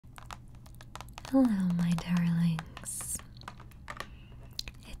Hello, my darlings.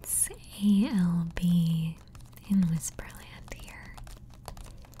 It's ALB in Whisperland here.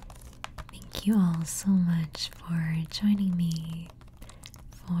 Thank you all so much for joining me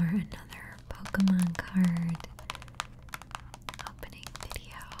for another Pokemon card opening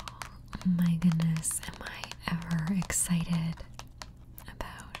video. Oh my goodness, am I ever excited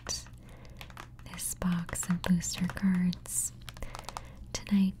about this box of booster cards.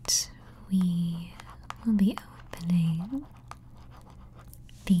 Tonight we will be opening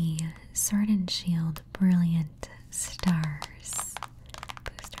the Sword and Shield Brilliant Stars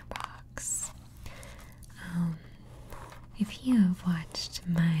booster box. If you have watched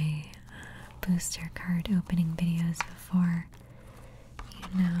my booster card opening videos before,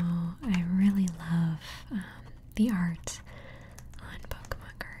 you know I really love the art on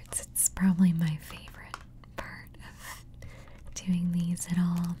Pokemon cards. It's probably my favorite part of doing these at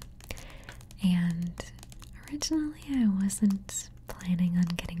all. And originally I wasn't planning on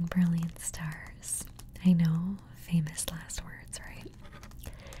getting Brilliant Stars. I know, famous last words, right?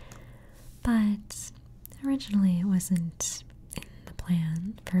 But originally it wasn't in the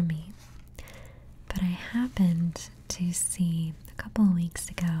plan for me. But I happened to see a couple of weeks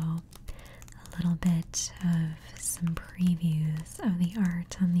ago a little bit of some previews of the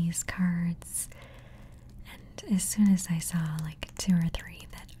art on these cards. And as soon as I saw like 2 or 3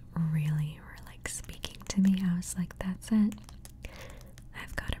 that really were like speaking to me, I was like, that's it.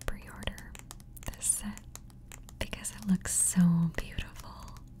 I've got to pre-order this set because it looks so beautiful.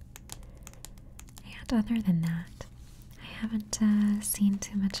 And other than that, I haven't seen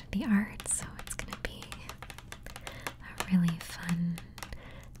too much of the art, so it's gonna be a really fun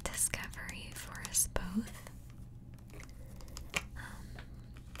discovery for us both.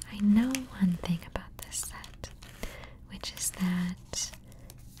 I know one thing about this set, which is that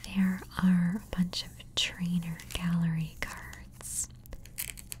there are a bunch of trainer gallery cards.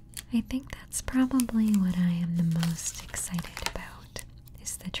 I think that's probably what I am the most excited about,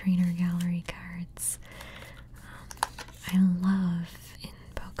 is the trainer gallery cards. I love in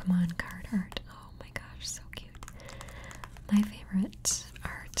Pokemon card art. Oh my gosh, so cute. My favorite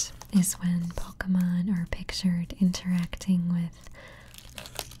art is when Pokemon are pictured interacting with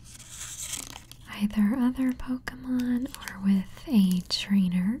either other Pokemon or with a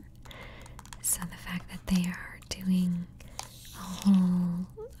trainer. So the fact that they are doing a whole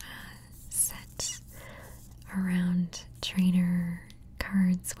set around trainer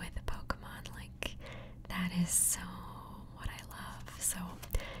cards with Pokemon, like, that is so what I love. So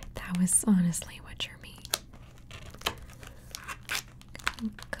that was honestly what drew me.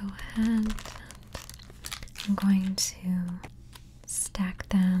 Go ahead. I'm going to stack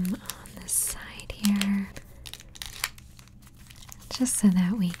them on this side here, just so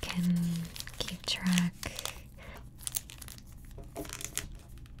that we can keep track.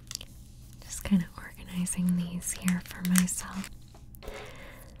 Just kind of organizing these here for myself.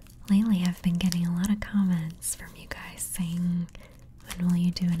 Lately I've been getting a lot of comments from you guys saying, when will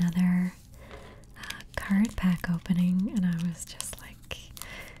you do another card pack opening? And I was just like,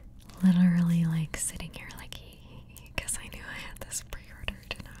 literally like sitting here like, because I knew I had this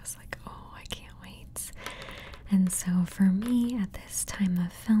pre-ordered, and I was like, oh, I can't wait. And so for me at this time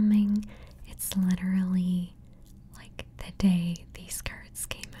of filming, it's literally like the day these cards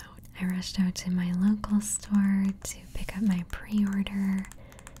came out. I rushed out to my local store to pick up my pre-order,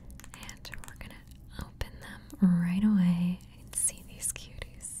 and we're gonna open them right away and see these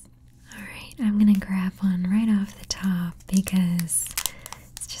cuties. Alright, I'm gonna grab one right off the top because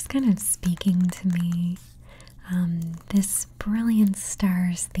it's just kind of speaking to me. This Brilliant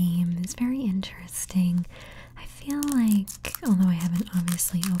Stars theme is very interesting. I feel like, although I haven't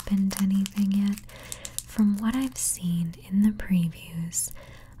obviously opened anything yet, from what I've seen in the previews,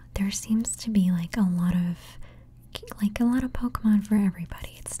 there seems to be like a lot of Pokemon for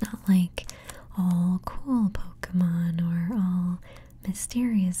everybody. It's not like all cool Pokemon or all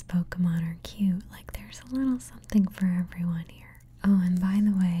mysterious Pokemon are cute. Like, there's a little something for everyone here. Oh, and by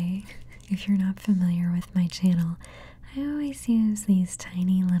the way, if you're not familiar with my channel, I always use these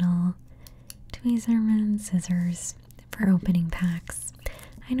tiny little Tweezerman scissors for opening packs.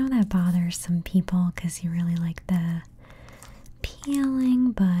 I know that bothers some people because you really like the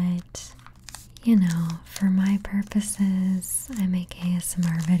peeling, but you know, for my purposes, I make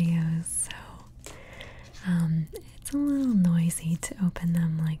ASMR videos, so it's a little noisy to open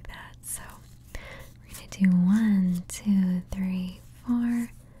them like that. So we're gonna do 1, 2, 3, 4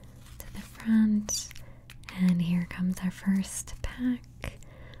 to the front, and here comes our first pack.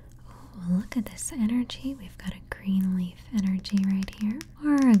 Oh, look at this energy. We've got a green leaf energy right here,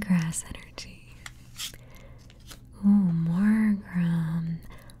 or a grass energy.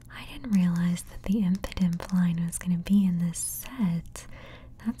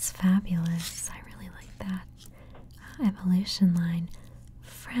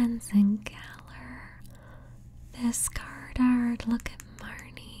 Friends and Galler. This card art, look at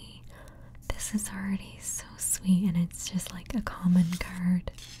Marnie. This is already so sweet, and it's just like a common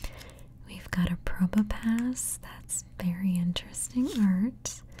card. We've got a Probopass, that's very interesting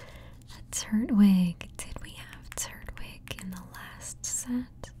art. A Turtwig, did we have Turtwig in the last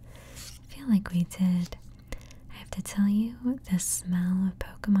set? I feel like we did. I have to tell you, the smell of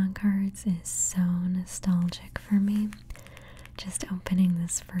Pokemon cards is so nostalgic for me. Just opening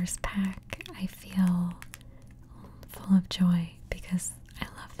this first pack, I feel full of joy because I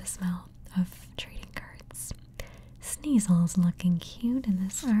love the smell of trading cards. Sneasel's looking cute in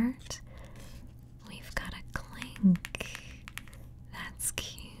this art. We've got a Clink. That's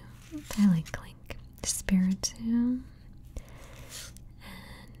cute. I like Clink. Spiritomb.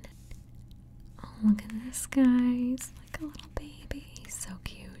 And oh, look at this guy. He's like a little baby. He's so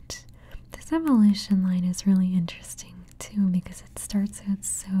cute. This evolution line is really interesting too because it starts out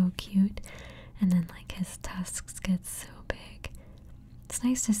so cute and then like his tusks get so big. It's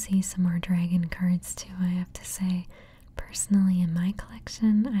nice to see some more dragon cards too, I have to say. Personally, in my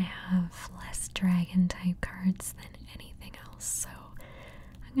collection, I have less dragon type cards than anything else, so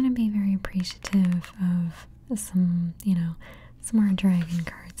I'm going to be very appreciative of some, some more dragon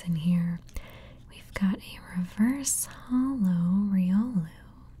cards in here. We've got a reverse hollow Riolu.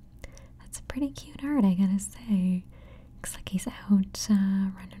 That's a pretty cute art, I gotta say. Looks like he's out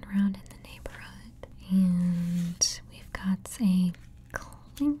running around in the neighborhood. And we've got a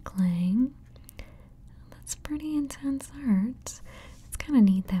Klinkling. That's pretty intense art. It's kind of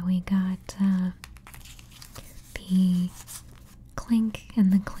neat that we got the Clink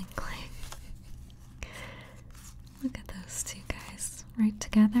and the Klinkling. Look at those two guys right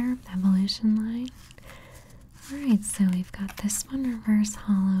together. Evolution line. Alright, so we've got this one reverse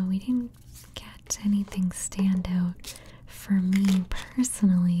hollow. We didn't get anything stand out for me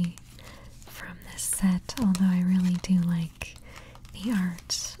personally from this set, although I really do like the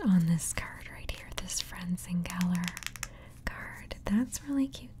art on this card right here, this Friends and Galler card. That's really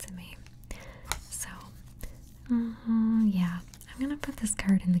cute to me. So, yeah, I'm gonna put this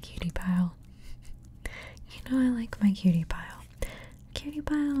card in the cutie pile. You know I like my cutie pile. Cutie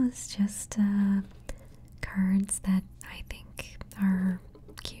pile is just cards that I think are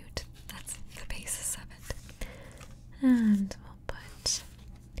cute. That's the basis of it. And we'll put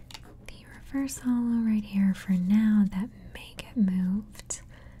the reverse hollow right here for now. That may get moved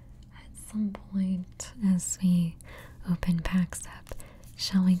at some point as we open packs up.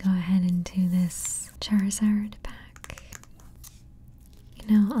 Shall we go ahead and do this Charizard pack?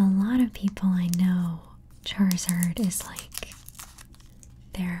 You know, a lot of people I know, Charizard is like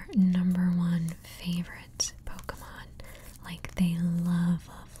their #1 favorite Pokemon. Like, they love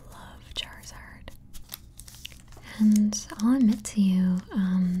Charizard. And I'll admit to you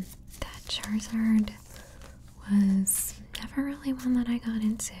that Charizard was never really one that I got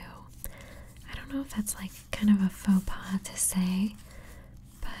into. I don't know if that's like kind of a faux pas to say,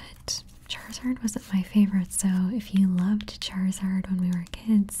 but Charizard wasn't my favorite. So if you loved Charizard when we were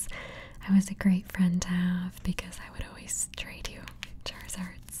kids, I was a great friend to have because I would always trade you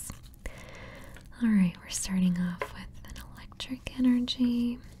Charizards. Alright, we're starting off with an electric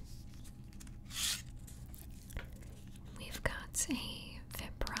energy. We've got a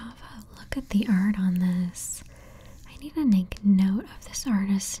Vibrava. Look at the art on this. I need to make note of this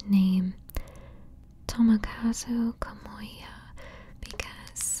artist's name, Tomokazu Komoya,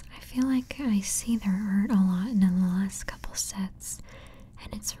 because I feel like I see their art a lot in the last couple sets,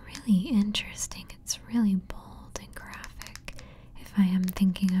 and it's really interesting. It's really bold and graphic, if I am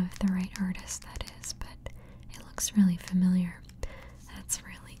thinking of the right artist, that is, but it looks really familiar. That's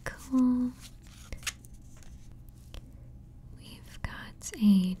really cool. We've got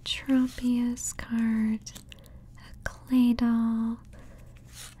a Tropius card, a Clay Doll,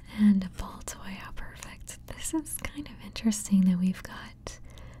 and a Baltoy. How perfect. This is kind of interesting that we've got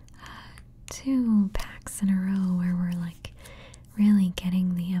 2 packs in a row where we're like really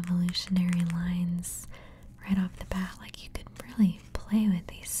getting the evolutionary lines right off the bat. Like, you could really play with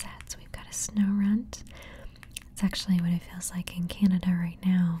these sets. We've got a Snorunt. It's actually what it feels like in Canada right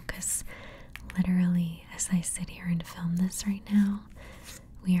now, because literally as I sit here and film this right now,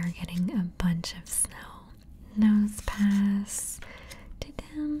 we are getting a bunch of snow. Nosepass.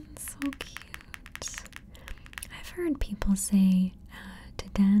 Deden, so cute. I've heard people say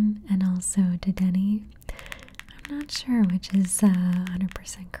Deden and also Dedenne. I'm not sure which is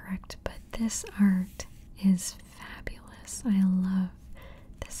 100% correct, but this art is fabulous. I love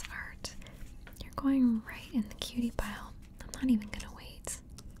this art. You're going right in the cutie pile. I'm not even gonna wait.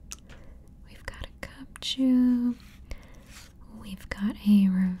 We've got a Cubchoo. We've got a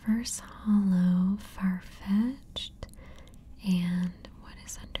reverse hollow Farfetched. And what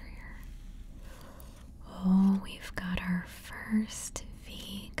is under here? Oh, we've got our first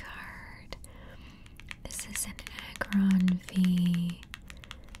V card. This is an Aggron V.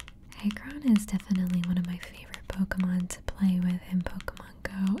 Aggron is definitely one of my favorite Pokemon to play with in Pokemon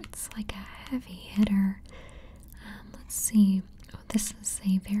Go. It's like a heavy hitter. Let's see. Oh, this is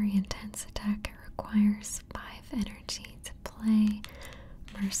a very intense attack. It requires 5 energy to play.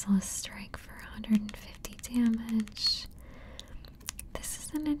 Merciless Strike for 150 damage. This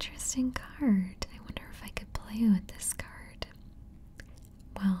is an interesting card. I wonder if I could play with this card.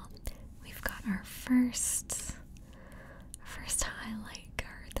 Well, we've got our first highlight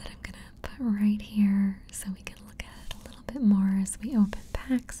card that I'm gonna put right here so we can look at it a little bit more as we open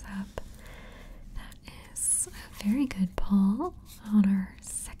packs up. That is a very good pull on our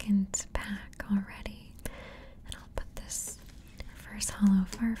second pack already. And I'll put this reverse hollow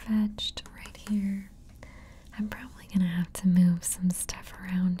Farfetched right here. I'm probably gonna have to move some stuff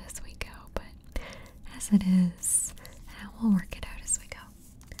around as we go, but as it is, we'll work it out as we go.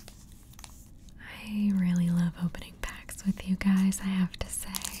 I really love opening packs with you guys, I have to say.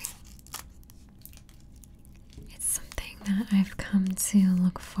 It's something that I've come to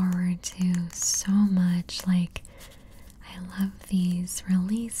look forward to so much. Like, I love these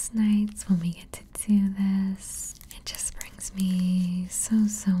release nights when we get to do this. It just brings me so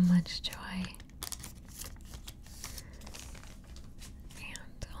much joy.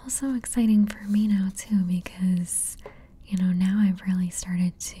 And also exciting for me now too, because, you know, now I've really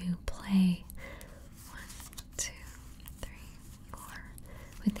started to play 1, 2, 3, 4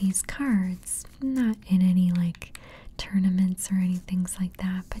 with these cards. Not in any like tournaments or anything like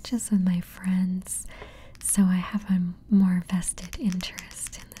that, but just with my friends. So I have a more vested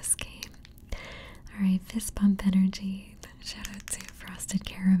interest in this game. Alright, Fist Bump Energy. Shout out to Frosted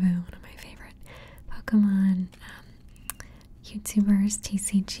Caribou, one of my favorite Pokemon YouTubers,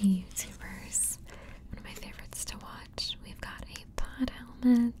 TCG YouTubers. One of my favorites to watch. We've got a Pod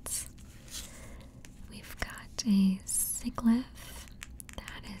Helmet. We've got a Siglif.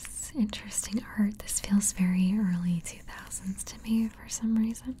 That is interesting art. This feels very early 2000s to me for some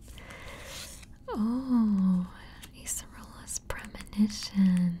reason. Oh, Acerola's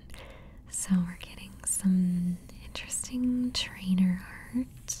Premonition. So we're getting some interesting trainer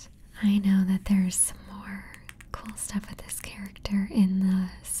art. I know that there's some more cool stuff with this character in the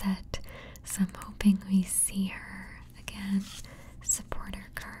set, so I'm hoping we see her again. Supporter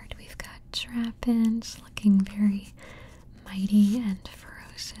card. We've got Trapinch looking very mighty and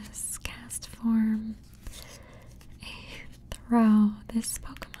ferocious. Cast form. A Throw. This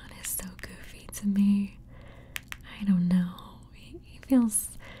Pokemon is so goofy to me. I don't know. He feels...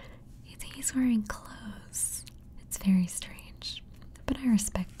 he's wearing clothes. It's very strange. But I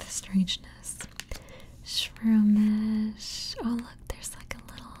respect the strangeness. Shroomish. Oh look, there's like a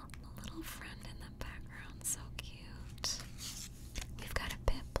little friend in the background. So cute. We've got a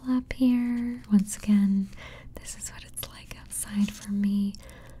Piplup here. Once again, this is what it's like outside for me.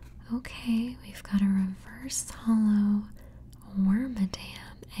 Okay, we've got a reverse hollow Wormadam,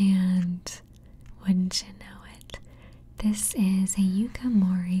 and wouldn't you know it, this is a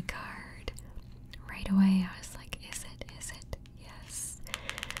Yukamori card. Right away I was like, is it? Yes.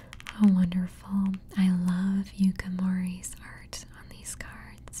 How wonderful. I love Yukamori's art on these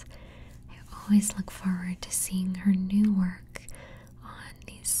cards. I always look forward to seeing her new work on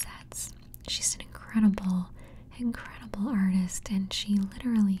these sets. She's an incredible artist, and she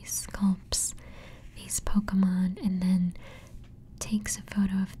literally sculpts these Pokemon and then takes a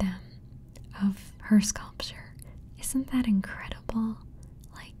photo of them, of her sculpture. Isn't that incredible?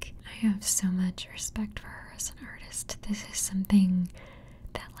 Like, I have so much respect for her as an artist. This is something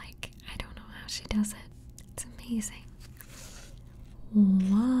that, like, I don't know how she does it. It's amazing.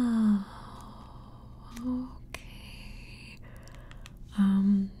 Whoa. Okay.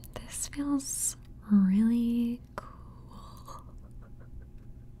 This feels really cool.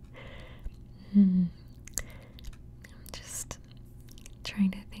 I'm just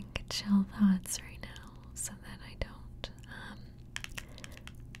trying to think chill thoughts right now so that I don't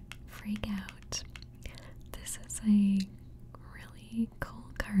freak out. This is a really cool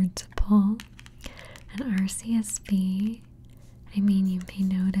card to pull. An RCSB. I mean, you may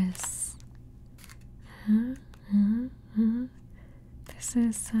notice. This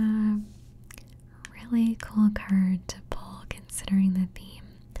is a really cool card to pull considering the theme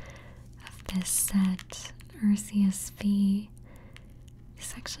of this set. RCSV.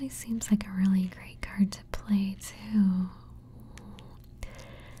 This actually seems like a really great card to play too.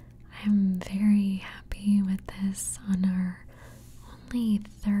 I'm very happy with this on our only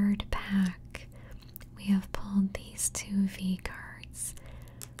third pack we have pulled these 2 V cards.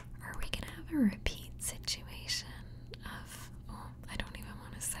 Are we gonna have a repeat situation of, oh, I don't even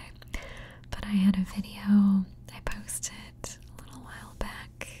want to say, but I had a video I posted a little while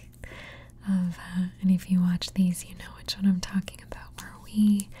back of, and if you watch these, you know which one I'm talking about, where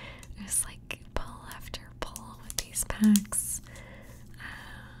we just like pull after pull with these packs.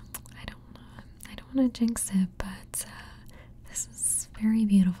 I don't want to jinx it, but this is very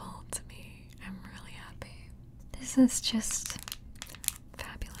beautiful to me. I'm really happy. This is just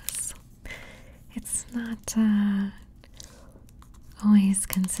fabulous. It's not always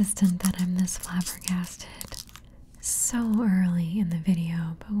consistent that I'm this flabbergasted so early in the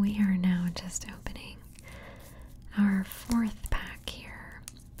video, but we are now just opening our 4th pack here.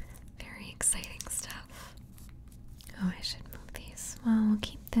 Very exciting stuff. Oh, I should move these. Well, we'll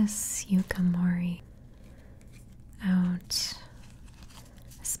keep this Yukamori out,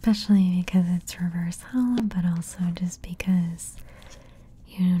 especially because it's reverse hollow, but also just because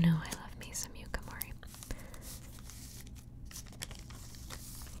you know I love me some Yukamori.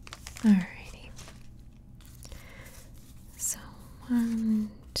 Alrighty. So 1,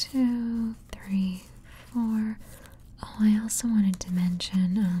 2, 3, 4. Oh, I also wanted to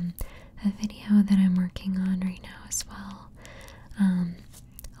mention a video that I'm working on right now as well.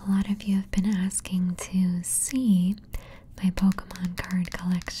 A lot of you have been asking to see my Pokemon card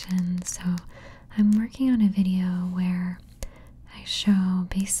collection, so I'm working on a video where I show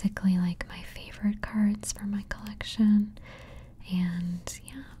basically like my favorite cards for my collection, and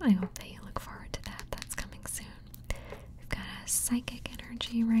yeah, I hope that you look forward to that. That's coming soon. We've got a Psychic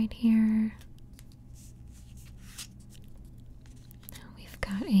Energy right here. We've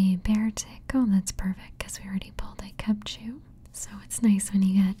got a Beartic. Oh, that's perfect because we already pulled a Cubchoo. So it's nice when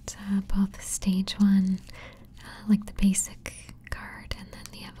you get both stage 1, like the basic card, and then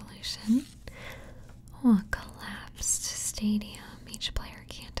the evolution. Oh, a collapsed stadium. Each player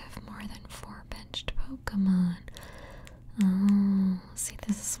can't have more than 4 benched Pokemon. Oh, see,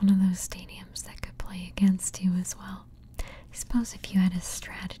 this is one of those stadiums that could play against you as well. I suppose if you had a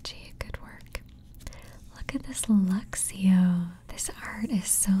strategy, it could work. Look at this Luxio. This art is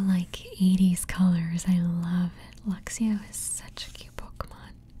so like 80s colors. I love it. Luxio is such a cute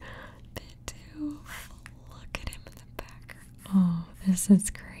Pokemon. Bidoof. Look at him in the background. Oh, this is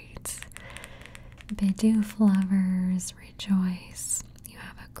great. Bidoof lovers, rejoice. You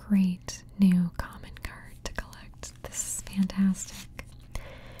have a great new common card to collect. This is fantastic.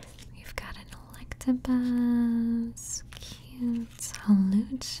 We've got an Electabuzz. Cute.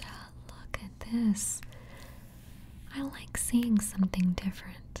 Hawlucha. Look at this. I like seeing something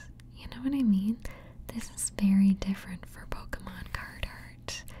different. You know what I mean? This is very different for Pokemon card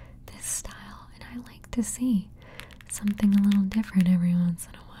art, this style, and I like to see something a little different every once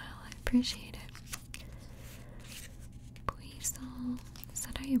in a while. I appreciate it. Buizel, is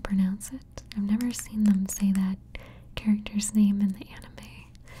that how you pronounce it? I've never seen them say that character's name in the anime,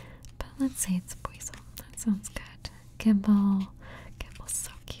 but let's say it's Buizel. That sounds good. Gible. Gible's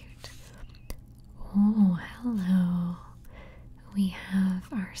so cute. Oh, hello. We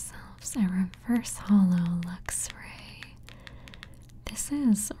have ourselves a reverse hollow Luxray. This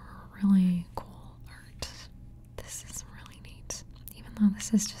is really cool art. This is really neat. Even though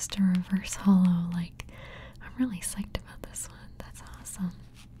this is just a reverse hollow, like, I'm really psyched about this one. That's awesome.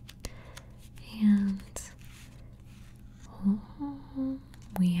 And oh,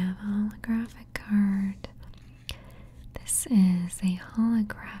 we have a holographic card. This is a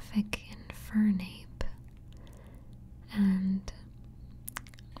holographic Infernape. And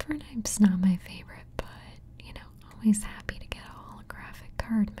Infernape's not my favorite, but, you know, always happy to get a holographic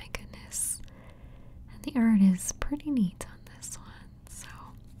card, my goodness. And the art is pretty neat on this one, so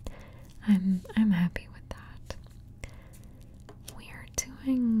I'm happy with that. We are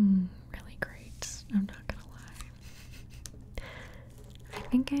doing really great, I'm not gonna lie. I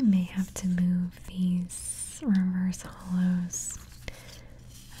think I may have to move these reverse hollows,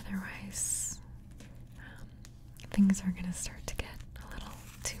 otherwise things are gonna start to get a little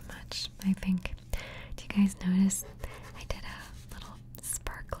too much, I think. Do you guys notice I did a little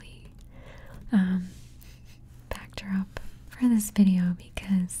sparkly backdrop for this video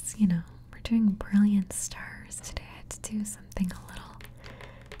because, you know, we're doing brilliant stars today. I had to do something a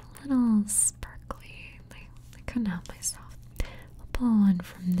little sparkly. I couldn't help myself. We'll pull one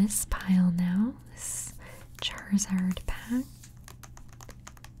from this pile now, this Charizard pack.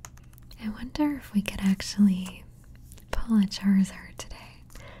 I wonder if we could actually pull a Charizard today.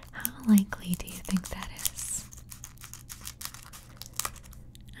 How likely do you think that is?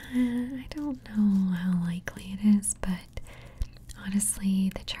 I don't know how likely it is, but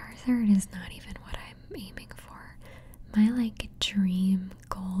Honestly, the Charizard is not even what I'm aiming for. My like dream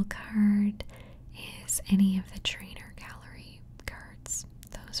goal card is any of the trainer gallery cards.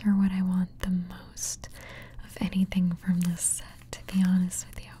 Those are what I want the most of anything from this set, to be honest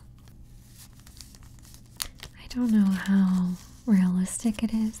with you. I don't know how realistic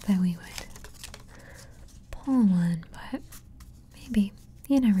it is that we would pull one, but maybe.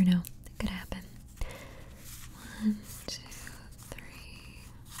 You never know. It could happen. 1, 2, 3,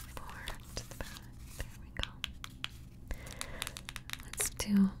 4 to the back. There we go. Let's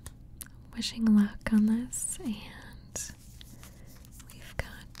do wishing luck on this, and we've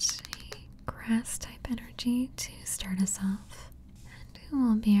got a grass type energy to start us off. And who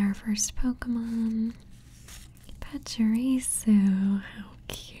will be our first Pokemon? Pachirisu. How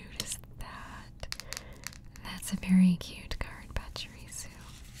cute is that? That's a very cute card, Pachirisu.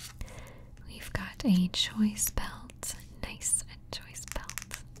 We've got a choice belt. Nice, a choice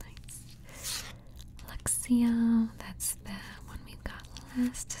belt. Nice. Luxio. That's the one we've got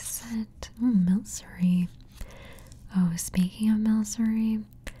last set. Oh, Milcery. Oh, speaking of Milcery,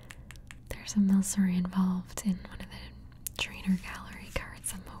 there's a Milcery involved in one of the trainer gallery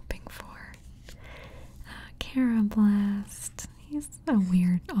cards I'm hoping for. Carablast. He's a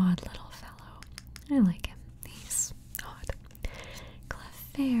weird, odd little fellow. I like him. He's odd.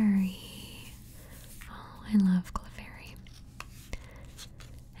 Clefairy. Oh, I love Clefairy.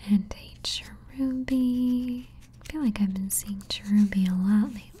 And a Cherubi. I feel like I've been seeing Cherubi a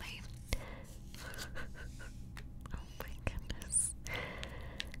lot lately. Oh my goodness.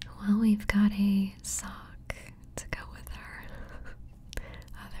 Well, we've got a sock to go with our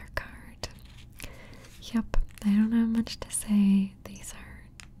other card. Yep, I don't have much to say. These are,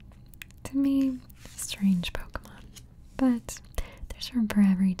 to me, strange Pokemon. But there's room for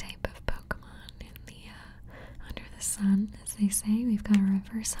every type of Pokemon in the under the sun, as they say. We've got a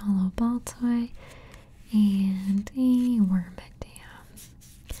reverse hollow ball toy and a Wormadam.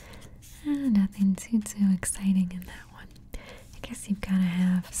 Nothing too exciting in that one. I guess you've got to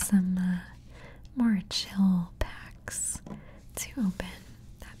have some more chill packs to open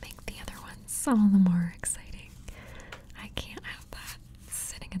that make the other ones all the more exciting. I can't have that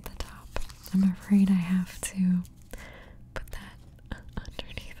sitting at the top. I'm afraid I have to put that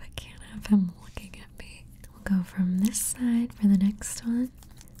underneath. I can't have him looking at me. We'll go from this side for the next one.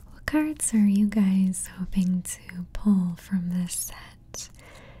 What cards are you guys hoping to pull from this set?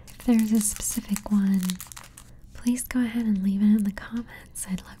 If there's a specific one, please go ahead and leave it in the comments.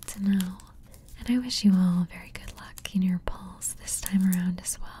 I'd love to know. And I wish you all very good luck in your pulls this time around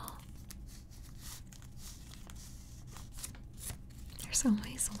as well. There's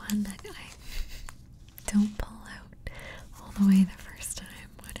always one that I don't pull out all the way the first time.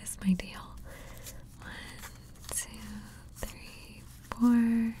 What is my deal? 1, 2, 3,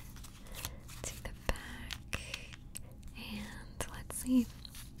 4 to the back. And let's see.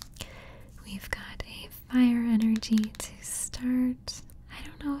 We've got a fire energy to start. I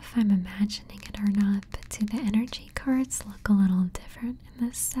don't know if I'm imagining it or not, but do the energy cards look a little different in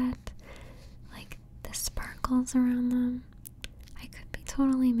this set? Like the sparkles around them? I could be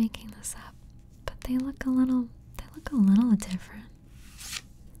totally making this up, but they look a little different.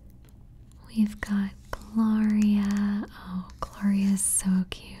 We've got Gloria. Oh, Gloria's so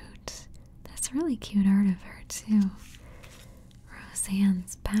cute. That's really cute art of her too.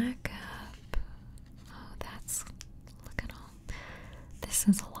 Roseanne's backup. Oh, that's, look at all. This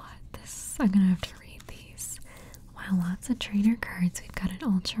is a lot. I'm gonna have to read these. Wow, lots of trainer cards. We've got an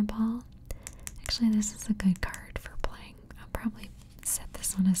Ultra Ball. Actually, this is a good card for playing. I'll probably set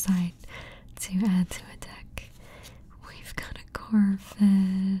this one aside to add to a deck. We've got a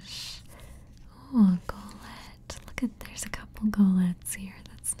Corphish. Oh, a Golett. Look at, there's a couple Goletts here.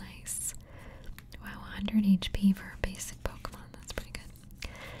 That's nice. Wow, 100 HP for a basic Pokemon. That's pretty good.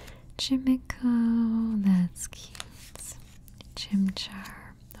 Chimico. That's cute. Chimchar.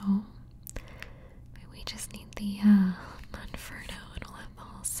 Oh. But we just need the Monferno and we'll have the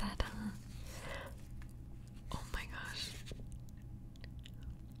whole set, huh? Oh my gosh.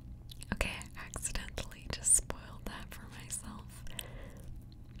 Okay, I accidentally just spoiled that for myself.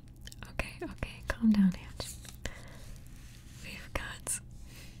 Okay, calm down, Ange. We've got...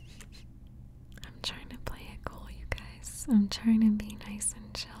 I'm trying to play it cool, you guys. I'm trying to be nice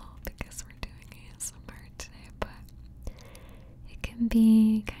and chill because we're doing ASMR today, but it can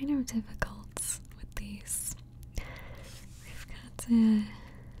be kind of difficult with these. We've got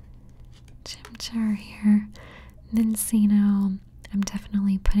Chimchar here. Mincino. I'm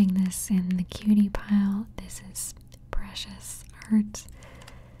definitely putting this in the cutie pile. This is precious art.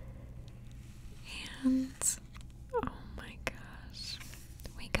 And oh my gosh.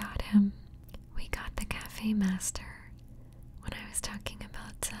 we got the Cafe Master. When I was talking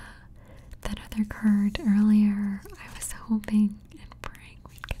about that other card earlier, I was hoping and praying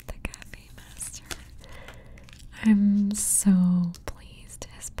we'd get the Cafe Master. I'm so pleased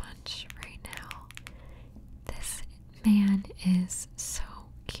as punch right now. This man is so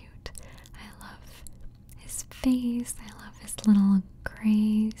cute. I love his face. I love his little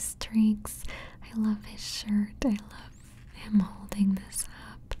gray streaks. I love his shirt. I love him holding this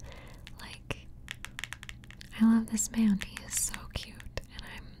up. Like, I love this man. He is so cute, and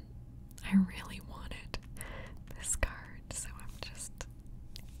I really wanted this card, so I'm just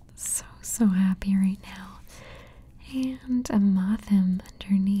so happy right now. And a Mothim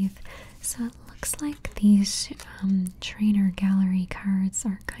underneath. So it looks like these trainer gallery cards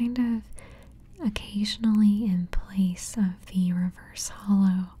are kind of occasionally in place of the reverse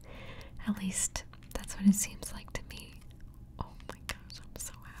hollow. At least that's what it seems like to me. Oh my gosh, I'm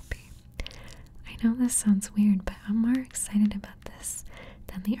so happy. I know this sounds weird, but I'm more excited about this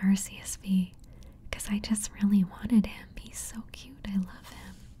than the RCSV because I just really wanted him. He's so cute. I love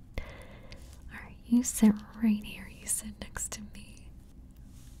him. Alright, you sit right here. You sit next to me.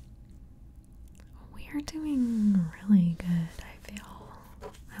 We are doing really good, I feel.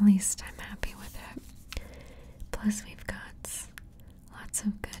 At least I'm happy with it. Plus, we've got lots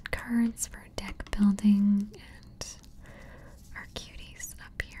of good cards for deck building and our cuties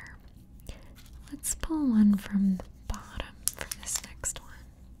up here. Let's pull one from the bottom for this next one.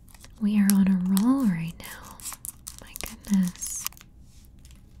 We are on a roll right now. My goodness.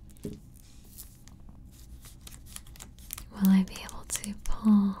 Will I be able to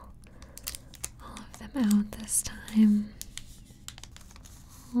pull all of them out this time?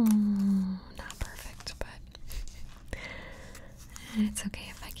 Oh, not perfect, but it's okay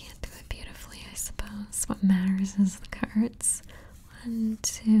if I can't do it beautifully, I suppose. What matters is the cards. 1,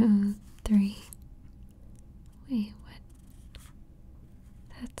 2, 3. Wait, what?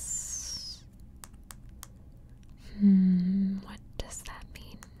 That's... what does that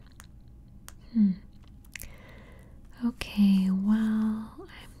mean? Okay, well,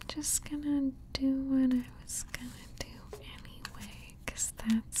 I'm just gonna do what I was gonna do anyway, because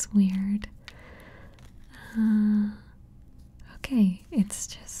that's weird. Okay, it's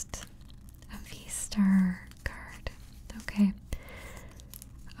just a V-Star card. Okay.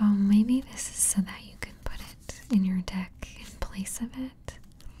 Oh, maybe this is so that you can put it in your deck in place of it.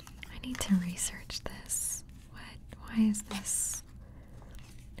 I need to research this. Why is this?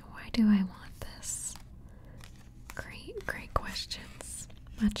 Why do I want this? Great questions.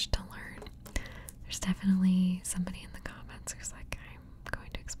 Much to learn. There's definitely somebody in the comments who's like, I'm going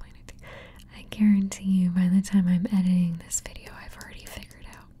to explain it to you. I guarantee you by the time I'm editing this video, I've already figured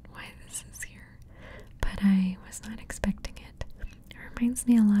out why this is here. But I was not expecting it. It reminds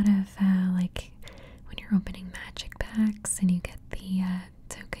me a lot of like when you're opening magic packs and you get the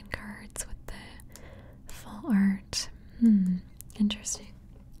token cards with the full art. Interesting.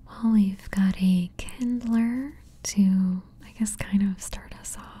 Well, we've got a Kindler to, I guess, kind of start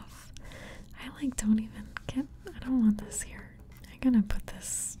us off. I don't want this here. I'm gonna put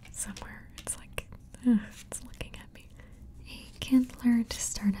this somewhere. It's like, it's looking at me. A Kindler to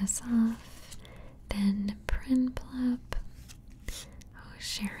start us off. Then Prinplup. Oh,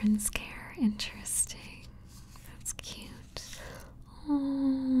 Sharon's Care. Interesting. That's cute.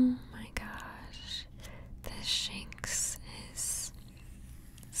 Oh my gosh. This Shinx is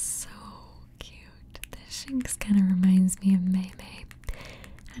so cute. This Shinx kind of reminds me of Mei Mei.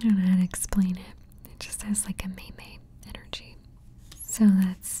 I don't know how to explain it. It just has like a Mei Mei energy. So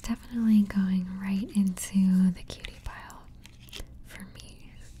that's definitely going right into the cutie pile for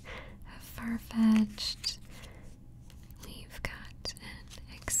me. A Farfetch'd. We've got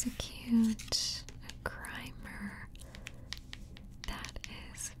an Execute, a Grimer. That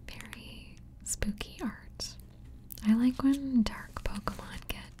is very spooky art. I like when dark Pokemon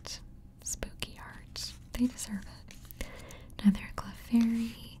get spooky art. They deserve it. Another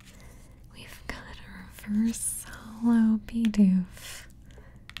Clefairy. We've got a reverse hollow Bidoof.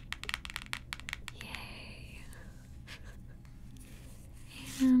 Yay.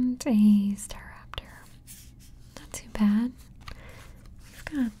 And a Staraptor. Not too bad. We've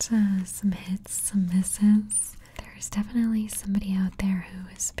got some hits, some misses. There's definitely somebody out there who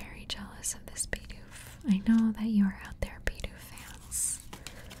is very jealous of this Bidoof. I know that you are out there, Bidoof fans.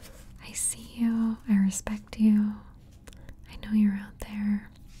 I see you. I respect you. I know you're out there.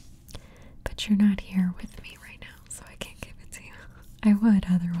 But you're not here with me right now, so I can't give it to you. I would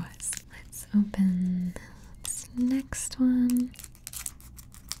otherwise. Let's open this next one.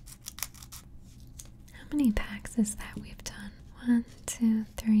 How many packs is that we've done? 1, 2,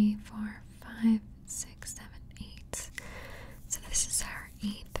 3, 4, 5, 6, 7, 8. So this is our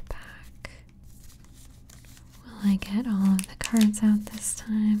 8th pack. Will I get all of the cards out this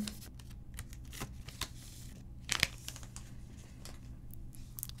time?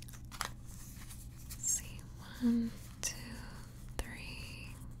 Let's see. 1, 2,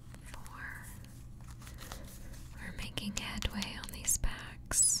 3, 4. We're making headway on these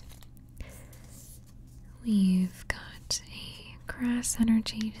packs. We've got a grass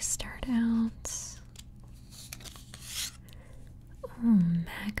energy to start out. Oh,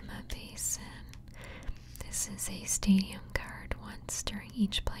 magma basin. This is a stadium card. Once during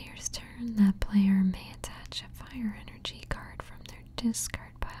each player's turn, that player may attach a fire energy card from their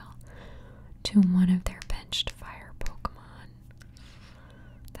discard pile to one of their benched fire Pokemon.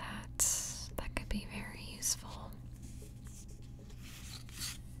 That could be very useful.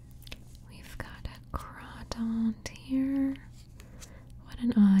 We've got a Crawdon here. What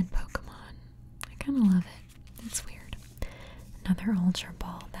an odd Pokemon. I kind of love it. It's weird. Another Ultra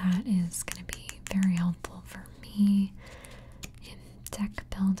Ball. That is going to be very helpful for me in deck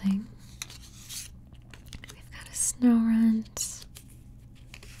building. We've got a Snorunt.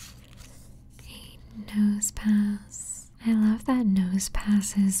 A Nose Pass. I love that Nose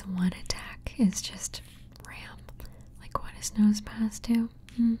Pass's one attack is just ram. Like, what does Nose Pass do?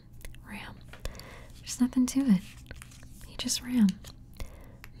 Ram. There's nothing to it. He just ran.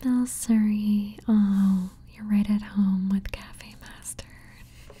 Milcery. Oh, you're right at home with Cafe Master.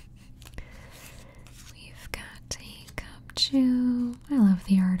 We've got a Cubchoo. I love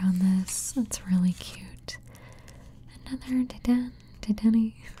the art on this. It's really cute. Another Dedenne.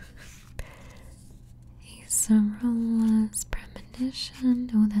 A Sorola's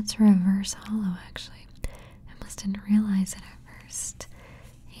Premonition. Oh, that's reverse hollow, actually. I must didn't realize it at first.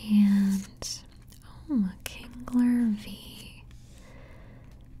 And oh, a Kingler V.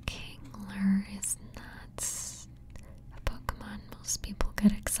 Kingler is not a Pokemon most people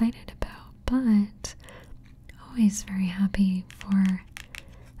get excited about, but always very happy for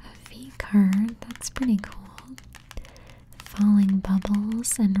a V card. That's pretty cool. Falling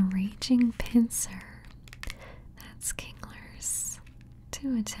Bubbles and Raging Pinsir. That's Kingler's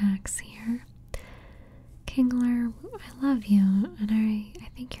 2 attacks here. Kingler, I love you, and I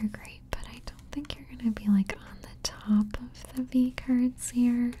think you're great, but I don't think you're gonna be like on the top of the V cards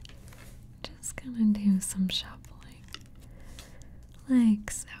here. Just gonna do some shuffling. Like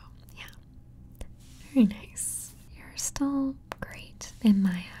so. Yeah. Very nice. You're still great in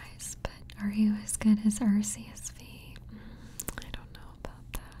my eyes, but are you as good as Arceus V? I don't know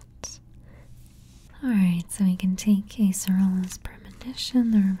about that. Alright, so we can take a Sorola's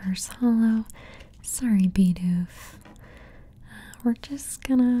Premonition, the reverse hollow. Sorry, Bidoof. We're just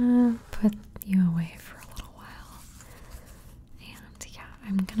gonna put you away for a little while. And yeah,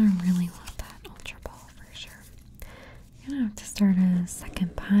 I'm gonna really want that Ultra Ball for sure. I'm gonna have to start a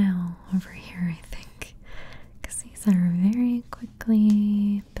second pile over here, I think. Because these are very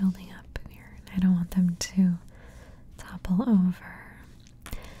quickly building up here. And I don't want them to topple over.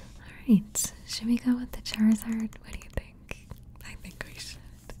 Alright, should we go with the Charizard? What do you think? I think we should.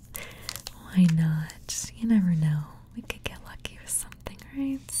 Why not? You never know. We could get lucky with something,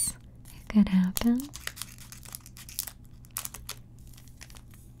 right? It could happen.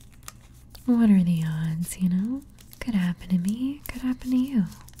 What are the odds, you know? Could happen to me, could happen to you.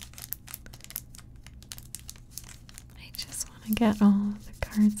 I just want to get all of the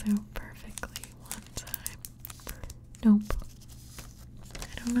cards out perfectly one time. Nope.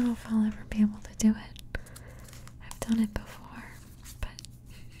 I don't know if I'll ever be able to do it. I've done it before, but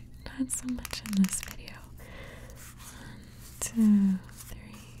not so much in this video. 1, 2, 3,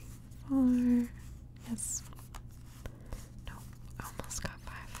 4. Yes. No, almost got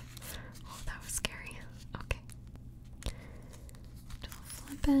 5. Oh, that was scary. Okay. We'll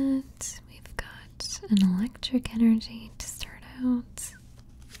flip it. We've got an electric energy to start out.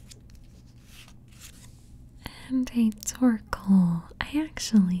 And a Torkoal. I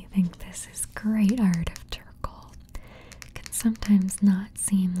actually think this is great art of Torkoal. Can sometimes not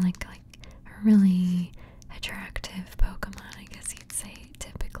seem like a really attractive Pokemon, I guess you'd say,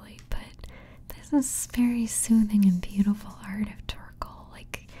 typically, but this is very soothing and beautiful art of Torkoal.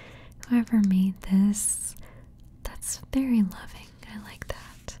 Like, whoever made this, that's very loving. I like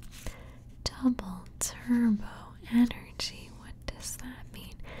that. Double Turbo Energy. What does that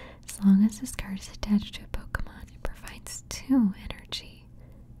mean? As long as this card is attached to a Pokemon, it provides 2 energy.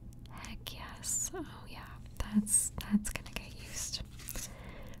 Heck yes. Oh yeah, that's gonna get used.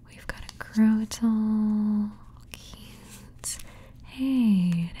 We've got a Crotal. Cute.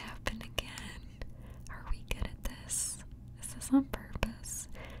 Hey, it happened again. Are we good at this? Is this on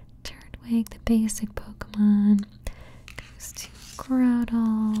like the basic Pokemon. Goes to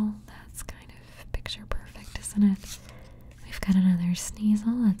Groudle. That's kind of picture perfect, isn't it? We've got another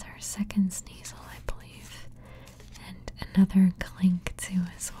Sneasel. That's our second Sneasel, I believe. And another Clink too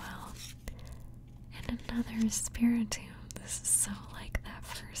as well. And another Spiritomb. This is so like that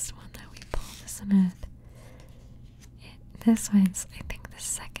first one that we pulled, isn't it? This one's, I think, the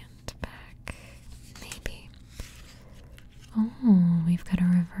second pack. Maybe. Oh, we've got a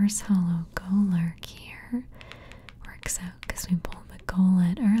reverse hollow Golurk here. Works out because we pulled the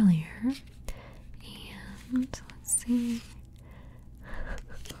Golett earlier. And let's see.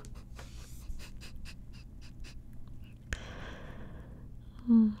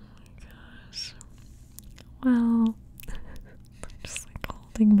 Oh my gosh. Well, I'm just like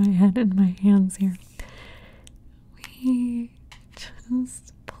holding my head in my hands here. We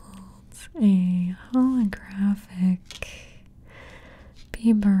just pulled a holographic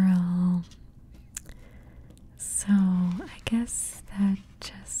Bibarel. So I guess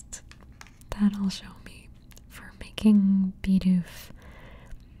that'll show me for making Bidoof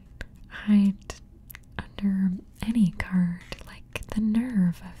hide under any card. Like the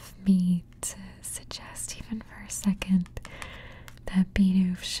nerve of me to suggest even for a second that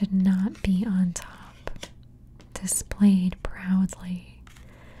Bidoof should not be on top, displayed proudly.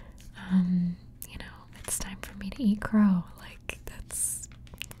 You know, it's time for me to eat crow. Like, that's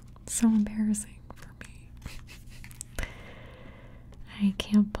so embarrassing for me. I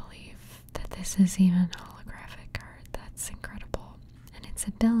can't believe that this is even a holographic card. That's incredible. And its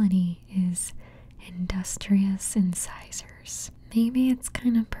ability is Industrious Incisors. Maybe it's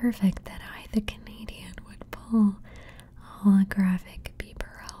kind of perfect that I, the Canadian, would pull a holographic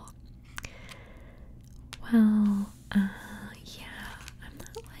Bibarel. Well, yeah, I'm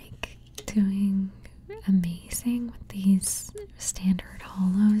not like doing amazing with these standard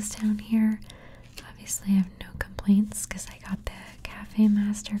holos down here. Obviously, I have no complaints because I got the Cafe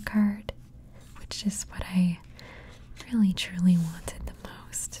Master card, which is what I really truly wanted the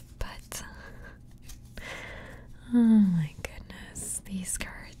most. But, oh my goodness, these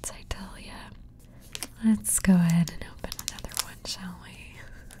cards, I tell ya. Let's go ahead and open another one, shall we?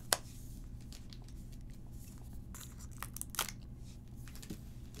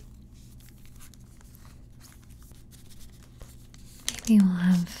 Maybe we'll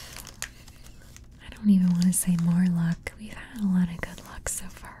have, I don't even want to say more luck. We've had a lot of good luck so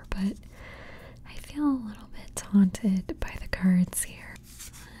far, but I feel a little bit taunted by the cards here.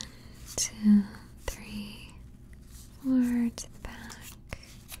 1, 2, 3, 4 to the back.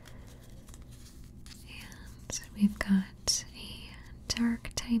 And we've got a dark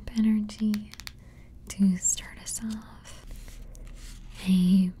type energy to start us off.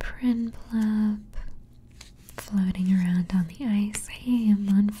 A Prinplup floating around on the ice. Hey, a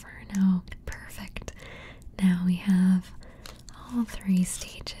Monferno. Perfect. Now we have all 3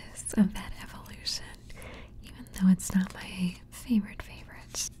 stages of that evolution, even though it's not my favorite.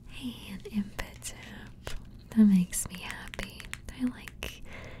 Hey, an Impidimp. That makes me happy. I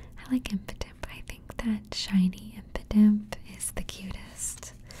like Impidimp. I think that shiny Impidimp is the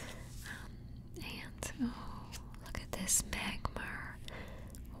cutest. And oh, look at this Magmar.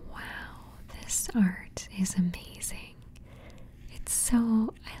 Wow, this art is amazing. It's so,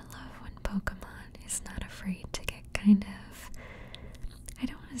 I love when Pokemon is not afraid to get kind of, I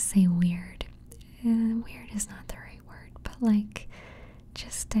don't want to say weird. Weird is not the right word, but like,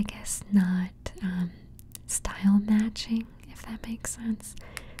 just I guess not style matching, if that makes sense.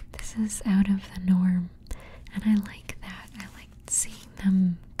 This is out of the norm, and I like that. I like seeing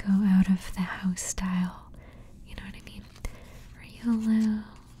them go out of the house style. You know what I mean? Riolu,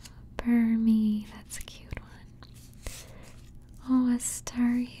 Burmy, that's a cute one. Oh, a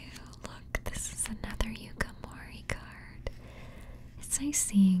Staryu. Look, this is another Yukamori card. It's nice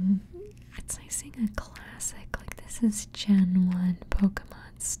seeing a classic. Like, this is Gen 1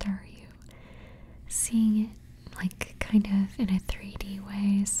 Pokemon Staryu. Seeing it, like, kind of in a 3D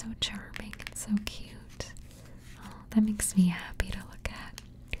way is so charming and so cute. Oh, that makes me happy to look at.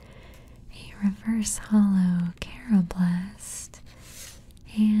 A reverse hollow Carablast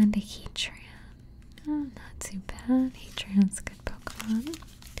and a Heatran. Oh, not too bad. Heatran's a good Pokemon.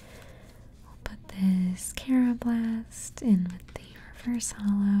 We'll put this Carablast in with the reverse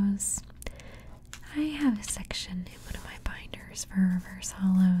hollows. I have a section in one of my binders for reverse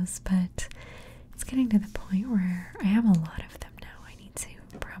hollows, but it's getting to the point where I have a lot of them now. I need to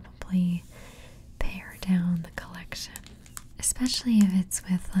probably pare down the collection, especially if it's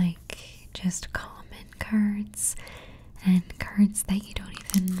with like just common cards and cards that you don't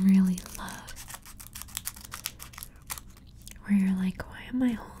even really love. where you're like, why am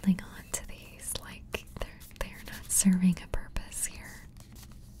I holding on to these? Like, they're not serving a purpose here.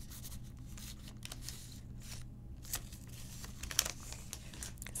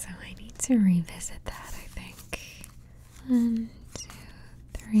 So I need to revisit that, I think. 1, 2,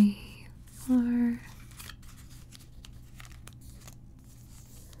 3, 4.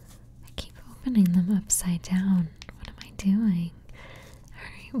 I keep opening them upside down. What am I doing?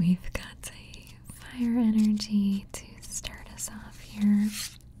 Alright, we've got a fire energy to start us off here.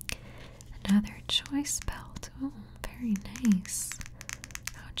 Another choice belt. Oh, very nice.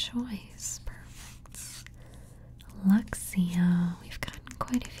 Oh, choice. Perfect. Luxio. We've gotten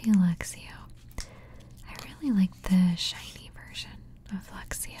quite a few Luxio. I really like the shiny version of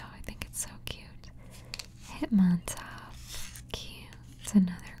Luxio. I think it's so cute. Hitmontop. Cute.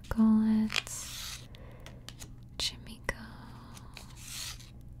 Another Golett. Chimiko.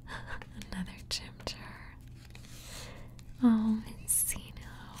 Another Chimchar. Oh, Mincino.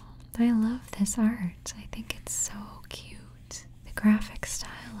 I love this art. I think it's so cute. The graphic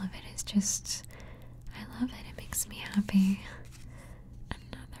style of it is just, I love it. It makes me happy.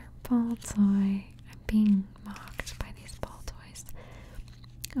 Another ball toy. I'm being mocked by these ball toys.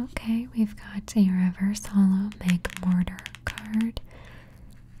 Okay, we've got a reverse hollow Meg Mortar card.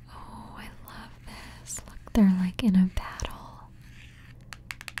 Oh, I love this. Look, they're like in a battle.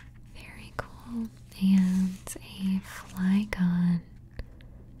 Very cool. And a Flygon.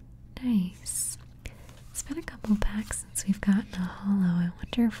 Nice. It's been a couple packs since we've gotten a hollow. I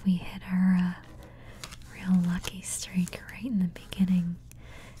wonder if we hit our real lucky streak right in the beginning.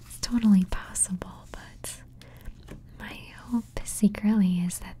 It's totally possible, but my hope secretly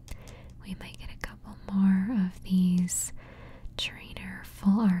is that we might get a couple more of these trainer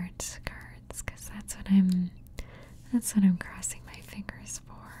full art cards, because that's what I'm crossing my fingers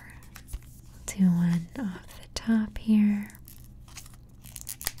for. We'll do one off the top here.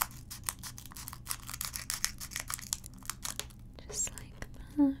 Just like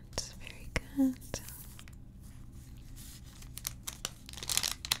that. Very good.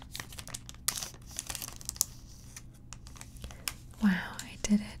 Wow, I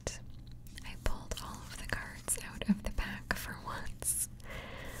did it. I pulled all of the cards out of the pack for once.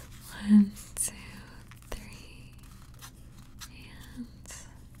 1, 2, 3, and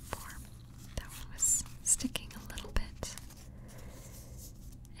 4. That one was sticking a little bit.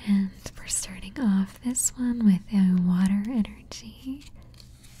 And we're starting off this one with a water energy.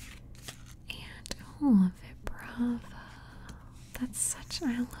 And, oh, Vibrava. That's such,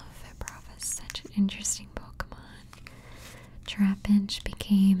 I love Vibrava. It's such an interesting Pokemon. Trapinch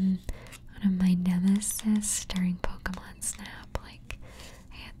became one of my nemesis during Pokemon Snap. Like,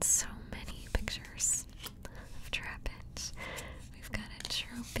 I had so many pictures of Trapinch. We've got a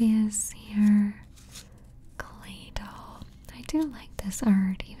Tropius here. Claydol. I do like this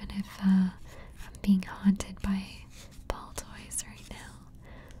art, even if I'm being haunted by ball toys right now.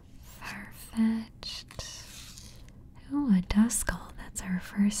 Farfetch'd. Oh, a Duskull. That's our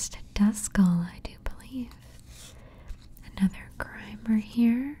first Duskull, I do believe. Another Grimer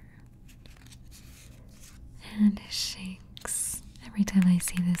here. And a Shanks. Every time I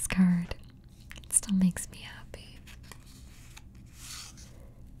see this card, it still makes me happy.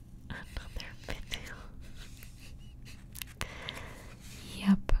 Another video.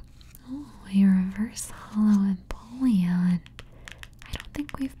 Yep. Oh, a reverse hollow Empoleon. I don't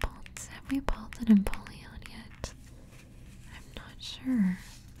think we've pulled. Have we pulled an Empoleon yet? I'm not sure.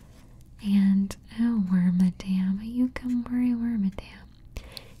 And a Wormadam, a Yukamori Wormadam.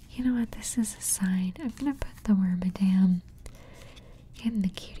 You know what? This is a sign. I'm gonna put the Wormadam in the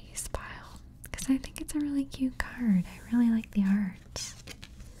cuties pile because I think it's a really cute card. I really like the art.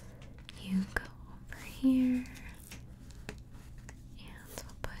 You go over here, and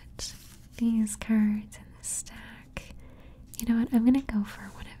we'll put these cards in the stack. You know what? I'm gonna go for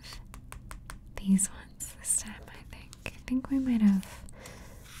one of these ones this time. I think we might have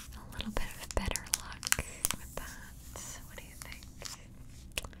a little bit of better luck with that. What do you think?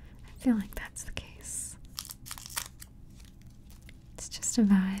 I feel like that's the case. It's just a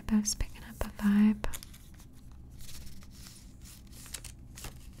vibe. I was picking up a vibe.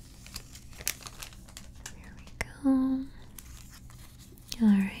 Here we go.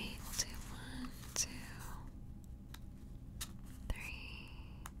 Alright, do 1, 2, 3,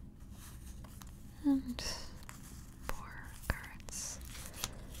 and 4 cards.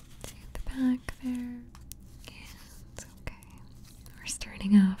 Take the back there. And okay. We're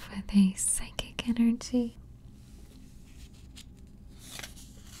starting off with a psychic energy.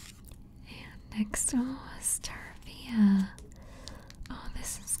 And next, oh, a Starvia. Oh,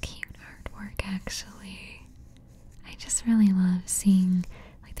 this is cute artwork actually. I just just really love seeing,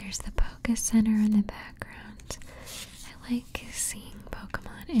 like, there's the Poké Center in the background. I like seeing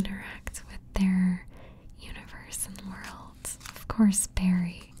Pokemon interact with their universe and world. Of course,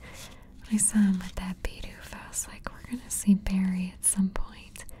 Barry. When I saw him with that Bidoof, I was like, we're gonna see Barry at some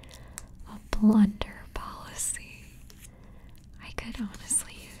point. A blunder policy. I could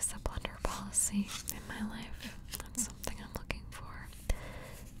honestly use a blunder policy in my life. That's something I'm looking for.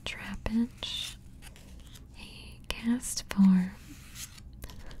 Trapinch. A cast form.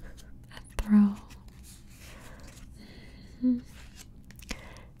 A throw.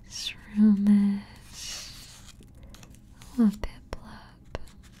 Shroomish. A Piplup.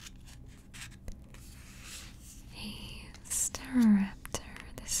 A Staraptor.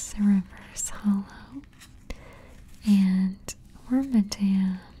 This is a reverse hollow. And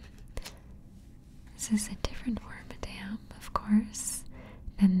Wormadam. This is a different Wormadam, of course,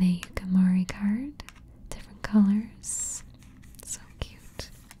 than the Yukimori card. Different colors. So cute.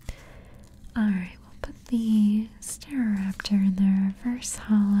 Alright, we'll put the Staraptor in the reverse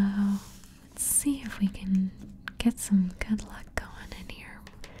hollow. Let's see if we can get some good luck going in here.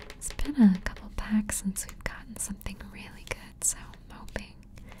 It's been a couple packs since we've gotten something really good, so I'm hoping.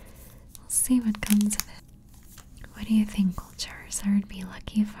 We'll see what comes of it. What do you think? Will Charizard be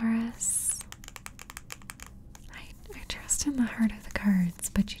lucky for us? I trust in the heart of the cards,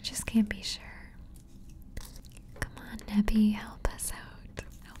 but you just can't be sure. Come on, Nebby, help us out.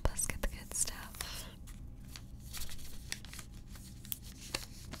 Help us get the good stuff.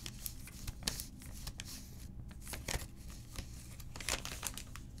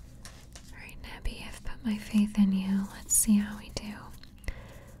 Alright, Nebby, I've put my faith in you. Let's see how we do.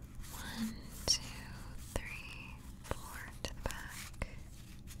 1, 2, 3, 4 to the back.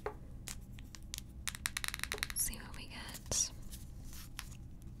 Let's see what we get.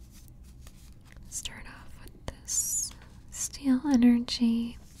 Start off with this Steel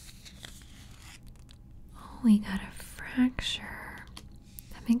Energy. Oh, we got a Fracture.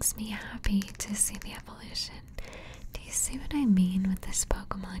 That makes me happy to see the evolution. Do you see what I mean with this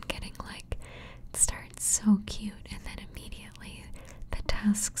Pokemon getting, like, it starts so cute and then immediately the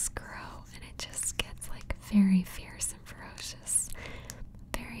tusks grow and it just gets, like, very fierce and ferocious.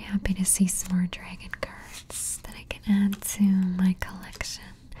 Very happy to see some more dragon cards that I can add to my collection.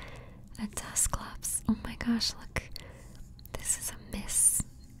 A Dusclops. Oh my gosh, look. This is a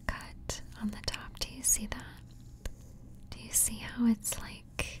miscut on the top. Do you see that? Do you see how it's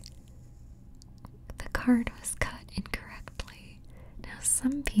like the card was cut incorrectly? Now,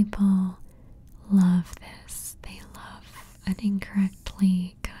 some people love this. They love an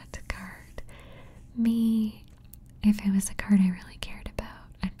incorrectly cut card. Me, if it was a card I really cared about,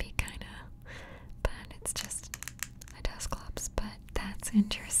 I'd be kind of, but it's just a Dusclops. But that's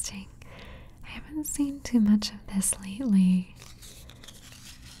interesting. I haven't seen too much of this lately.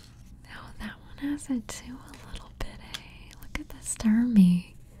 Oh, that one has it too a little bit, eh? Look at the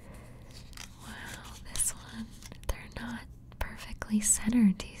Starmie. Wow, this one, they're not perfectly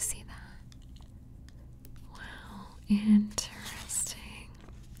centered. Do you see that? Wow, interesting.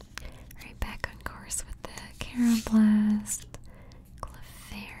 Right, back on course with the Carablast,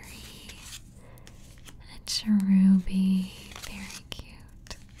 Clefairy, and Cherubi. Very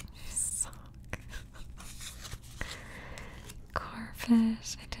cute. Sock.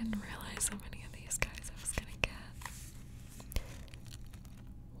 Corfish. I didn't realize how many of these guys I was gonna get.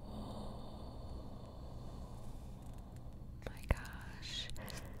 Oh my gosh.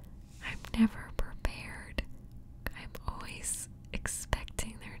 I'm never prepared. I'm always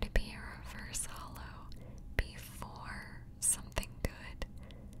expecting there to be a reverse hollow before something good.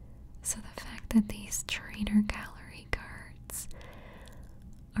 So the fact that these trainer gallery cards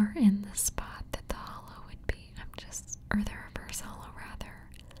are in the spot that the hollow would be, or the reverse hollow rather.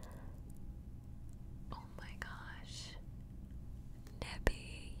 Oh my gosh.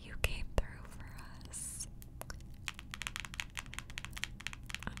 Nebby, you came through for us.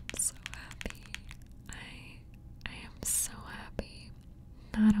 I'm so happy. I am so happy.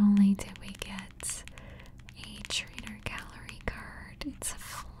 Not only did we get a trainer gallery card, it's a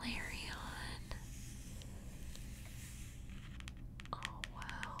Flareon. Oh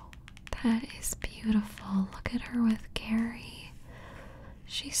wow. That is beautiful. Look at her with Gary.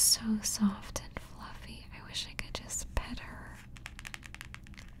 She's so soft and fluffy. I wish I could just pet her.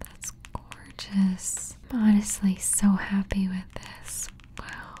 That's gorgeous. I'm honestly so happy with this.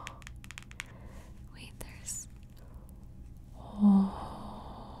 Wow. Wait, there's... Oh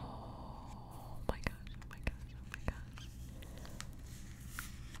my gosh, oh my gosh, oh my gosh.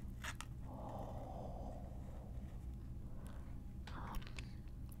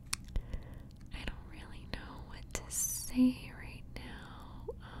 I don't really know what to say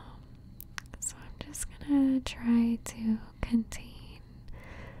try to contain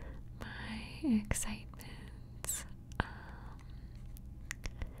my excitement.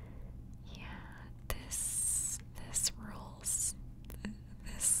 Yeah, this rules.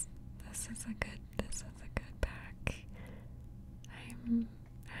 This is a good pack. I'm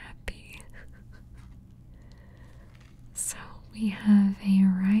happy. So we have a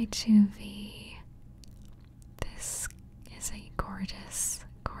Raichu V. This is a gorgeous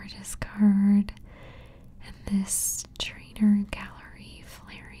card. And this Trainer Gallery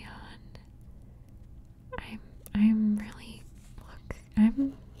Flareon. I'm really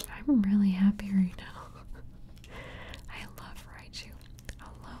I'm really happy right now. I love Raichu.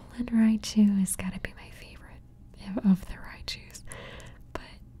 Alolan Raichu has gotta be my favorite of the Raichus.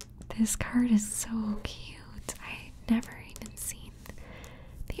 But this card is so cute. I never even seen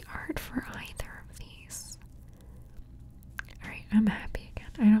the art for either of these. Alright, I'm happy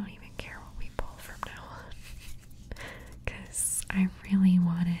again. I don't even care what we pull from now on. Because I really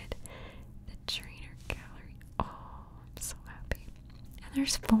wanted the Trainer Gallery. Oh, I'm so happy. And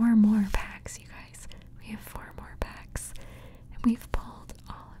there's 4 more packs, you guys. We have 4 more packs. And we've pulled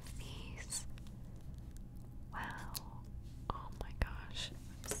all of these. Wow. Oh my gosh.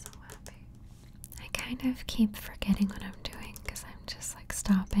 I'm so happy. I kind of keep forgetting what I'm doing because I'm just like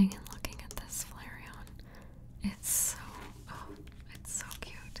stopping and looking at this Flareon. It's so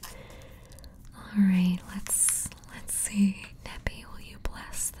cute. Alright, let's see. Neppy, will you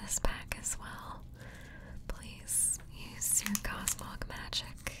bless this pack as well? Please use your Cosmog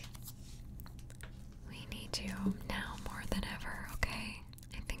magic. We need you now more than ever, okay?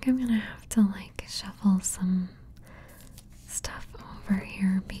 I think I'm gonna have to like shuffle some stuff over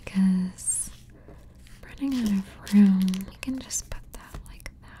here because I'm running out of room. We can just put that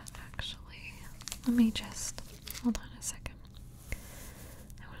like that actually. Let me just hold on a second.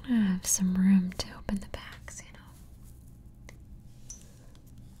 I want to have some room to open the bags, you know.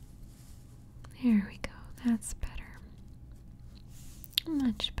 There we go. That's better.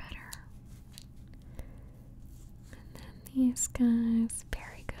 Much better. And then these guys.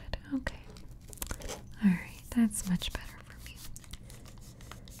 Very good. Okay. Alright, that's much better for me.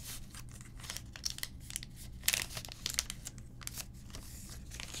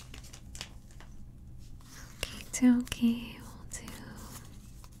 Okay, we'll do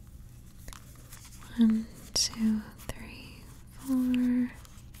 1, 2, 3, 4. There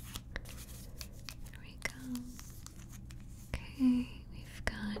we go. Okay, we've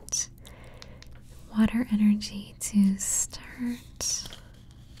got water energy to start.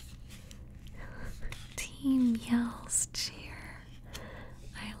 Team Yell's cheer.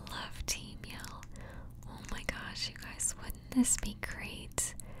 I love Team Yell. Oh my gosh, you guys, wouldn't this be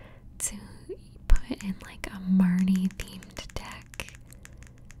great to put in like a Marnie themed deck?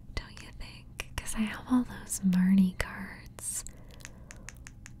 Don't you think? Because I have all those Marnie cards.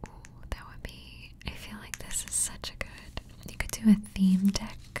 Ooh, that would be, I feel like this is such a good, you could do a theme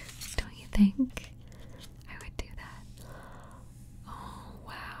deck, don't you think? I would do that. Oh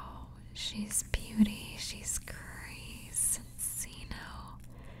wow, she's Beauty, she's Grace, and Zeno.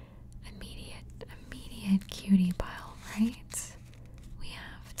 Immediate cutie pile, right? We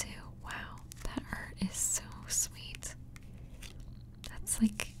have to. Wow, that art is so sweet. That's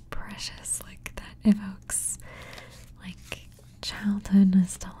like precious, like that evokes like childhood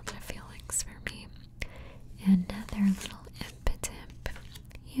nostalgia feelings for me. Another little impotent,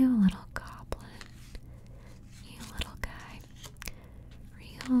 you little goblin, you little guy.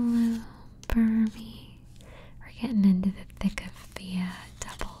 Riolu, Burmy. We're getting into the thick of the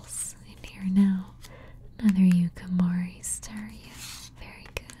doubles in here now. Another Yukamori Staryu. Very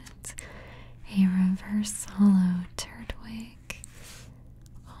good. A reverse hollow Turtwig.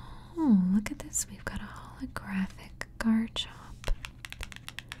 Oh, look at this. We've got a holographic Garchomp.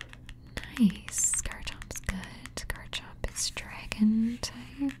 Nice. Garchomp's good. Garchomp is dragon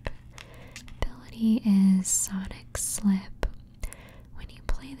type. Ability is Sonic Slip. When you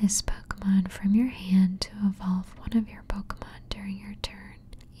play this Pokemon from your hand to evolve one of your Pokemon during your turn,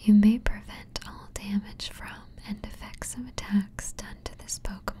 you may prevent all damage from and effects of attacks done to this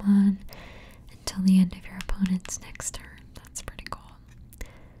Pokemon until the end of your opponent's next turn. That's pretty cool.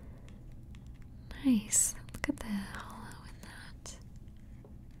 Nice. Look at the hollow in that.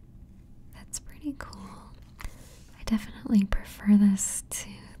 That's pretty cool. I definitely prefer this to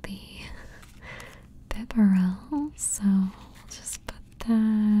the Bibarel, so we'll just put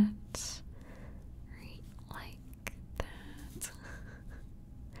that right like that.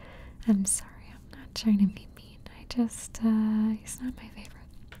 I'm sorry, I'm not trying to be mean. I just, he's not my favorite.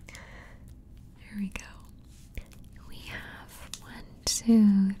 There we go. We have 1,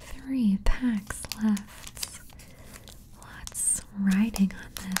 2, 3 packs left.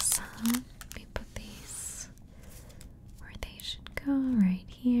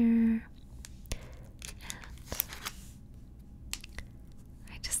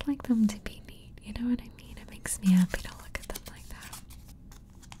 like them to be neat. You know what I mean? It makes me happy to look at them like that.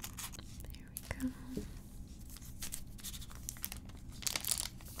 There we go.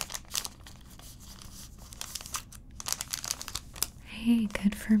 Hey,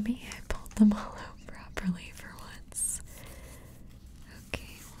 good for me. I pulled them all out properly for once.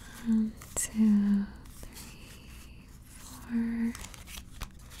 Okay, 1, 2, 3, 4.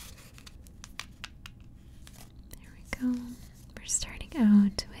 There we go. We're starting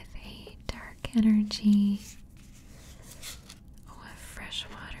out with a dark energy. Oh, a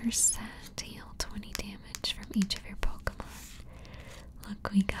freshwater scent. Heal 20 damage from each of your Pokemon.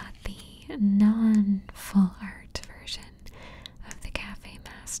 Look, we got the non-full art version of the Cafe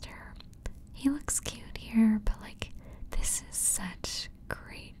Master. He looks cute here, but like, this is such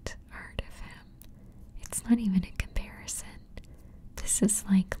great art of him. It's not even a comparison. This is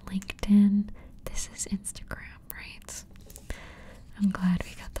like LinkedIn. This is Instagram, right? I'm glad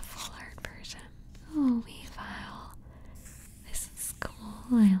we got the full art version. Oh, Weavile. This is cool.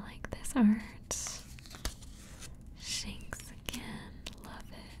 I like this art. Shanks again. Love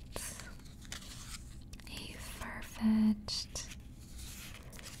it. A Farfetch'd.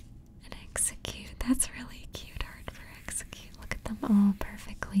 And Execute. That's really cute art for Execute. Look at them all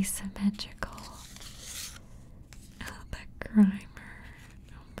perfectly symmetrical. Oh, the Grimer.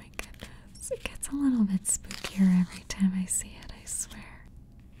 Oh my goodness. It gets a little bit spookier every time I see it, I swear.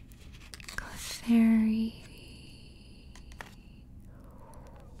 Clefairy.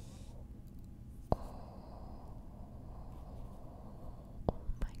 Oh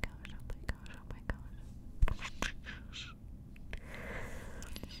my gosh, oh my gosh, oh my gosh.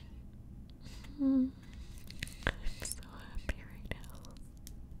 I'm so happy right now.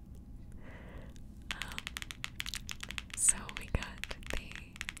 So we got the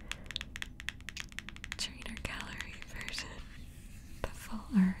trainer gallery version, the full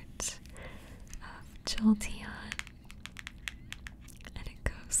art of Jolteon, and it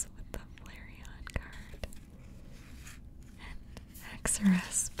goes with the Flareon card and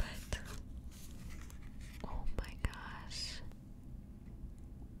Xrus, but oh my gosh,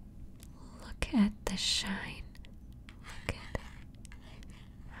 look at the shine. Look at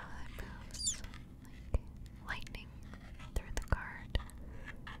how that moves like lightning through the card.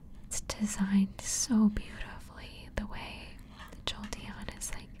 It's designed so beautifully, the way the Jolteon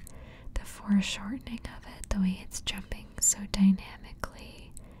is like the foreshortening of it, the way it's jumping so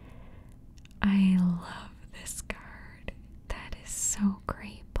dynamically. I love this card. That is so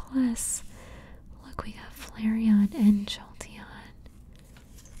great. Plus, look, we got Flareon and Jolteon.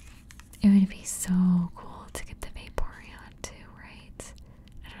 It would be so cool to get the Vaporeon too, right?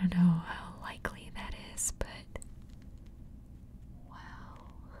 I don't know how likely that is, but wow.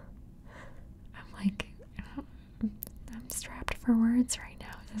 I'm like, I'm strapped for words right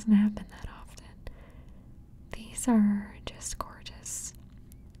now. It doesn't happen that often. These are just gorgeous.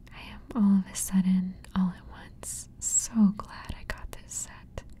 I am all of a sudden, all at once, so glad I got this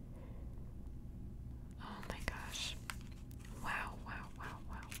set. Oh my gosh. Wow, wow, wow,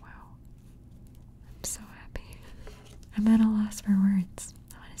 wow, wow. I'm so happy. I'm at a loss for words,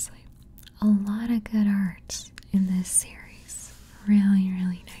 honestly. A lot of good art in this series. Really,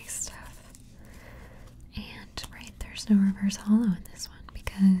 really nice stuff. And, right, there's no reverse holo in this one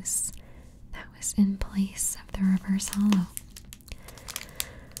because that was in place of the reverse holo.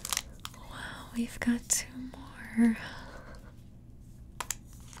 Wow, we've got 2 more. I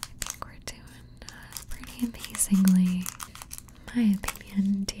think we're doing pretty amazingly. My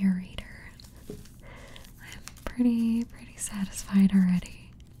opinion, dear reader. I'm pretty satisfied already.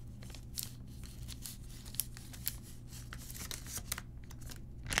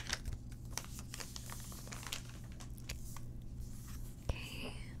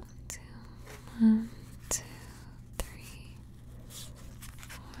 Okay, I'll do 1, 2, 3,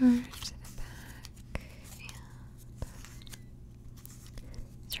 4 to the back, and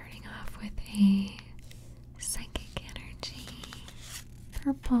starting off with a psychic energy,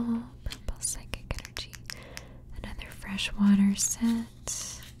 purple psychic energy, another freshwater set.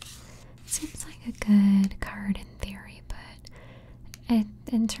 Seems like a good card in theory, but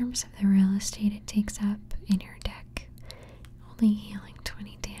in terms of the real estate it takes up in your deck, only healing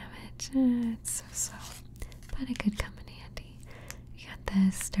 20 damage, it's so, but it could come in handy. We got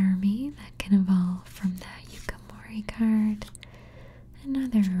the Starmie that can evolve from that Yukamori card.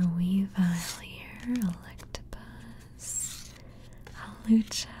 Another Weavile here, Electabuzz,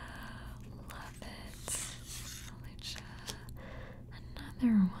 Halucha, love it, Halucha,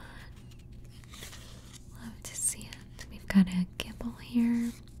 another one, love to see it. We've got a Gibble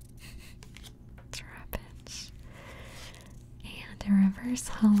here, Trapinch, and a reverse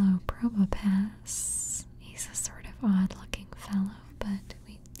hollow Probopass. He's a sort of odd looking fellow, but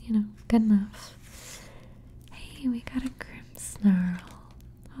good enough. Hey, we got a Grimmsnarl.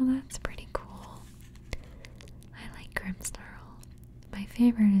 Oh, that's pretty cool. I like Grimmsnarl. My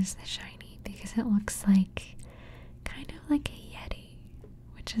favorite is the shiny because it looks like kind of like a Yeti,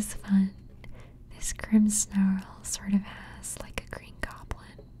 which is fun. This Grimmsnarl sort of has like a Green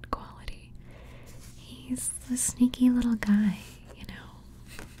Goblin quality. He's the sneaky little guy,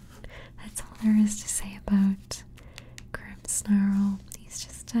 That's all there is to say about Grimmsnarl. He's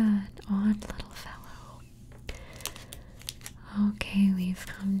just an odd little fellow. Okay, we've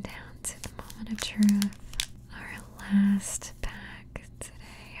come down to the moment of truth. Our last pack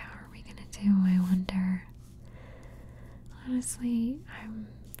today. How are we gonna do, I wonder? Honestly, I'm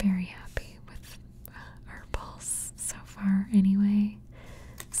very happy with our pulls so far anyway.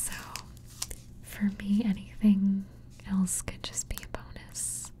 So, for me, anything else could just be a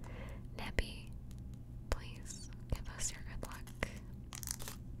bonus. Nebby, please give us your good luck.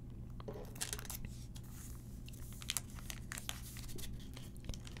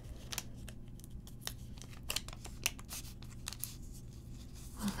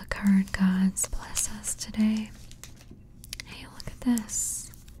 Will the card gods bless us today? Hey, look at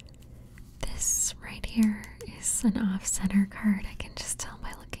this. This right here is an off-center card. I can just tell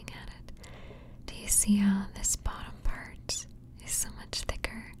by looking at it. Do you see how this bottom part is so much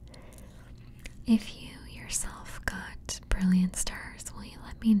thicker? If you yourself got brilliant stars, will you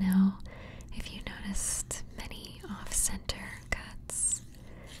let me know if you noticed many off-center cuts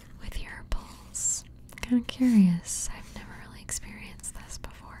with your pulls? I'm kind of curious. I've never really experienced this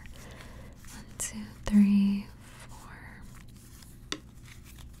before. 1, 2, 3, 4.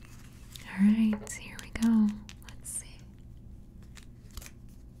 Alright, here we go. Let's see.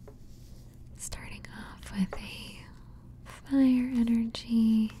 Starting off with a fire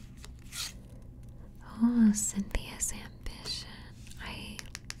energy. Oh, Cynthia's Ambition.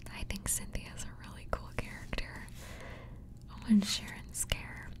 I think Cynthia's a really cool character. Oh, and Sharon's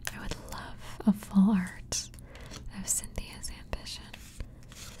Care. I would love a full art of Cynthia's Ambition.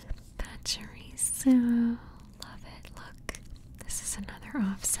 Pachirisu. Love it. Look, this is another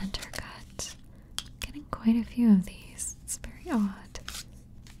off-center cut. Getting quite a few of these. It's very odd.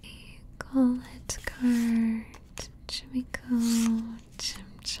 A Golett card. Chimiko.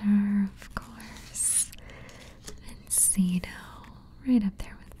 Chimchar, of course. Encino. Right up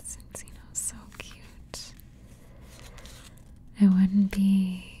there with Encino. So cute. It wouldn't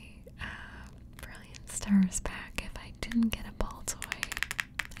be Brilliant Stars pack if I didn't get a ball toy.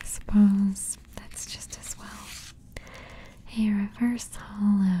 I suppose that's just as well. A reverse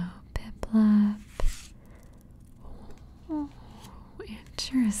hollow Piplup. Oh,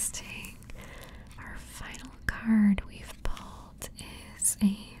 interesting. Our final card we've pulled is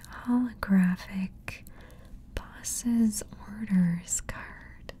a holographic Boss's Orders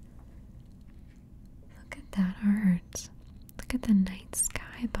card. Look at that art. Look at the night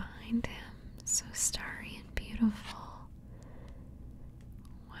sky behind him. So starry and beautiful.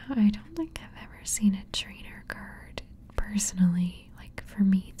 Wow, I don't think I've ever seen a trainer card personally, like for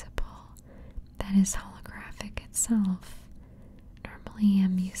me to pull, that is holographic itself. Normally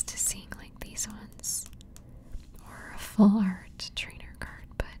I'm used to seeing like these ones or a full art trainer card,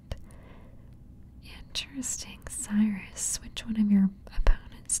 but interesting. Cyrus, switch one of your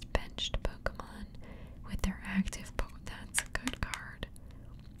opponent's benched Pokemon with their active Pokemon. That's a good card.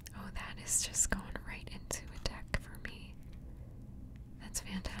 Oh, that is just going right into a deck for me. That's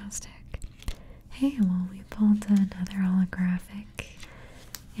fantastic. Hey, well, we pulled another holographic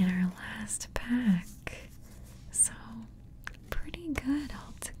in our last pack. So, pretty good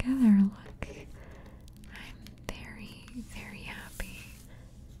altogether. Look, I'm very, very happy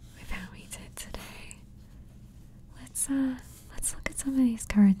with how we did today. Let's look at some of these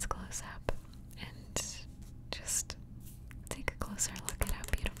cards close up and just take a closer look at how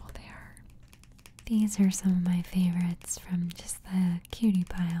beautiful they are. These are some of my favorites from just the cutie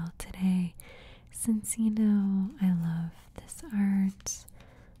pile today. Since I love this art.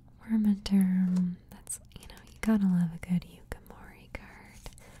 Wormaderm, that's, you gotta love a good Yukamori card.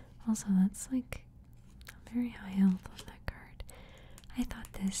 Also, that's like very high health on that card. I thought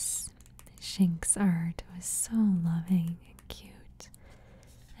this Shinx art was so loving and cute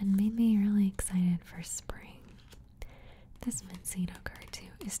and made me really excited for spring. This Mencino card too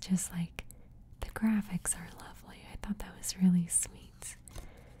is just like, the graphics are lovely. I thought that was really sweet.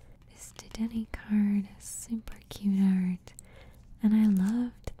 This Dedenne card is super cute art, and I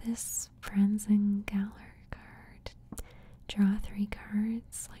loved this Friends and Galar card. Draw 3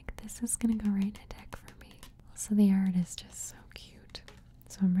 cards, like this is gonna go right in a deck for me. Also, the art is just so cute.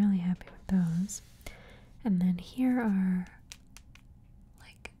 So I'm really happy with those. And then here are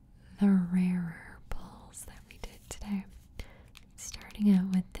like the rarer pulls that we did today. Starting out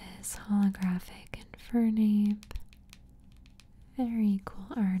with this holographic Infernape. Very cool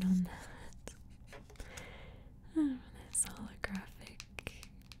art on that. This holographic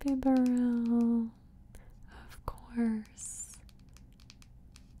Bibarel. Of course.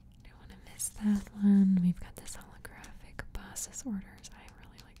 Don't want to miss that one. We've got this holographic Boss's Orders. I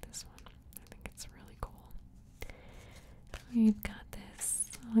really like this one. I think it's really cool. We've got this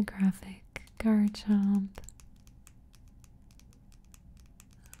holographic Garchomp.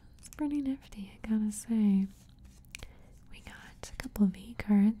 It's pretty nifty, I gotta say. We got a couple of V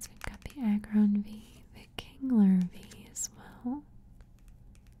cards. We've got the Aggron V, the Kingler V as well.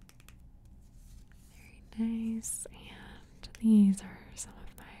 Very nice. And these are some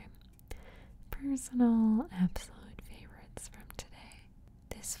of my personal absolute favorites from today.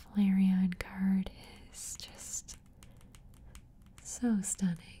 This Flareon card is just so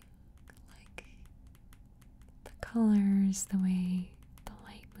stunning. Like the colors, the way the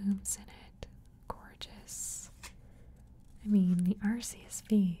light moves in it, gorgeous. I mean, the Arceus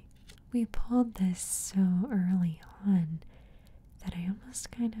V, we pulled this so early on that I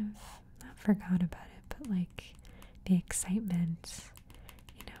almost kind of not forgot about it, but like the excitement,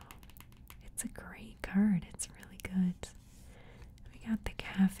 you know, it's a great card. It's really good. We got the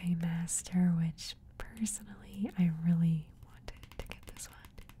Cafe Master, which personally I really wanted to get this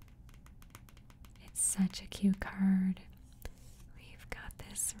one. It's such a cute card. We've got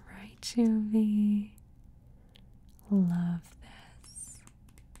this Raichu V. Love this.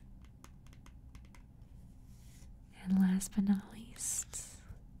 And last but not least,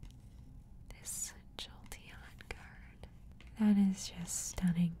 this Jolteon card. That is just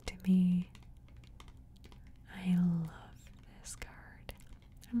stunning to me. I love this card.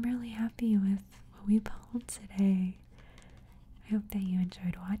 I'm really happy with what we pulled today. I hope that you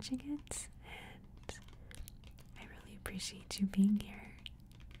enjoyed watching it, and I really appreciate you being here.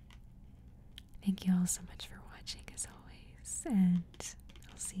 Thank you all so much for watching as always, and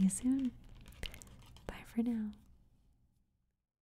I'll see you soon. Bye for now.